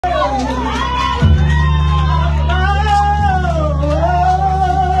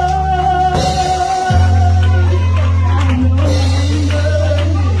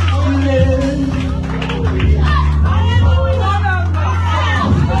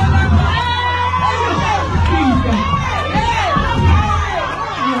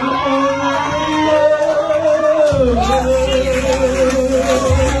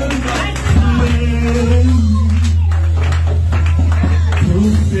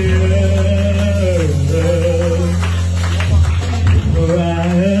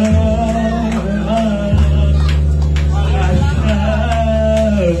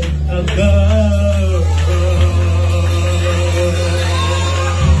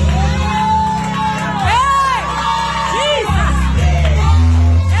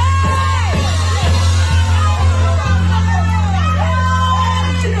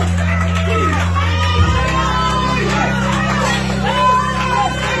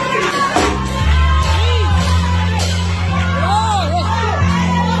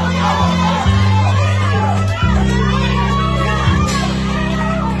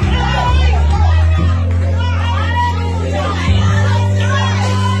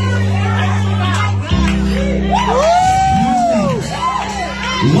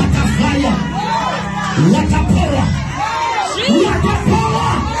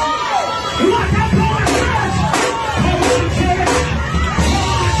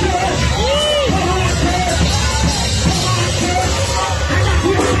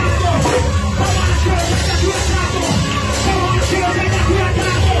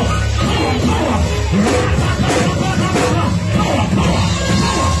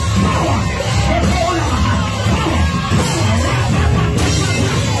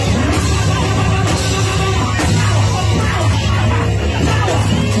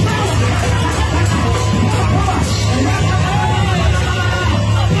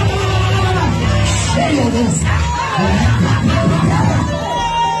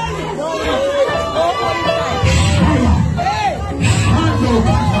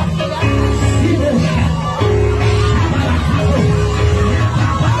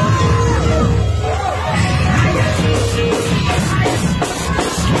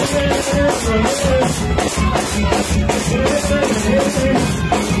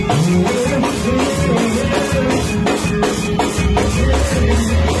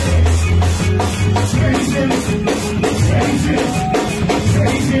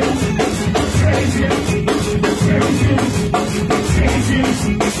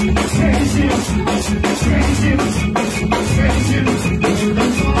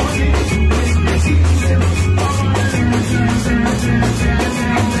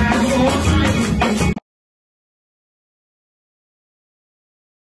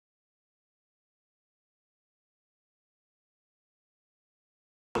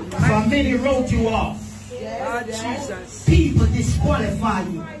Many wrote you off. Jesus. People disqualify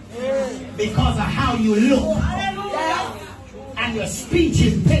you because of how you look and your speech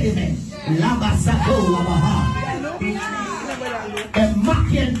impediment. They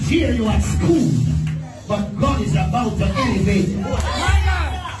mock and jeer you at school, but God is about to elevate you.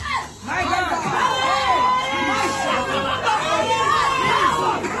 My God.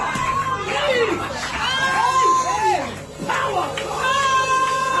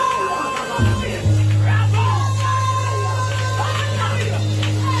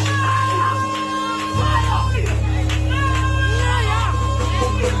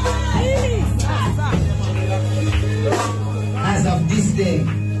 As of this day,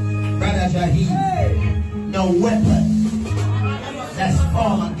 Brother Jaheed, no weapon that's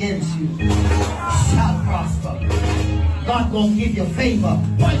formed against you shall prosper. God gonna give you favor.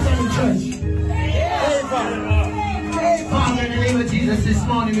 Point on the church. Father, in the name of Jesus, this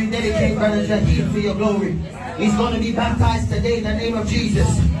morning we dedicate Brother Jaheed for your glory. He's going to be baptized today in the name of Jesus.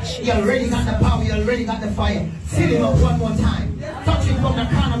 You already got the power, you already got the fire. Fill him up one more time. Touch him from the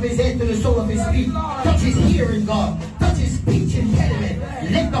crown of his head to the sole of his feet. Touch his hearing, God. Touch his speech impediment.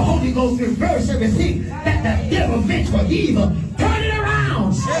 Let the Holy Ghost reverse everything that the devil meant for evil. Turn it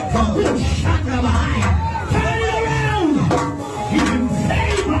around. From good shot number high. Turn it around. Give him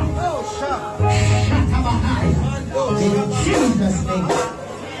favor. Shut number high. In Jesus' name.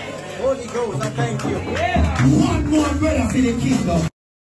 Holy Ghost, I thank you. One more brother for the kingdom.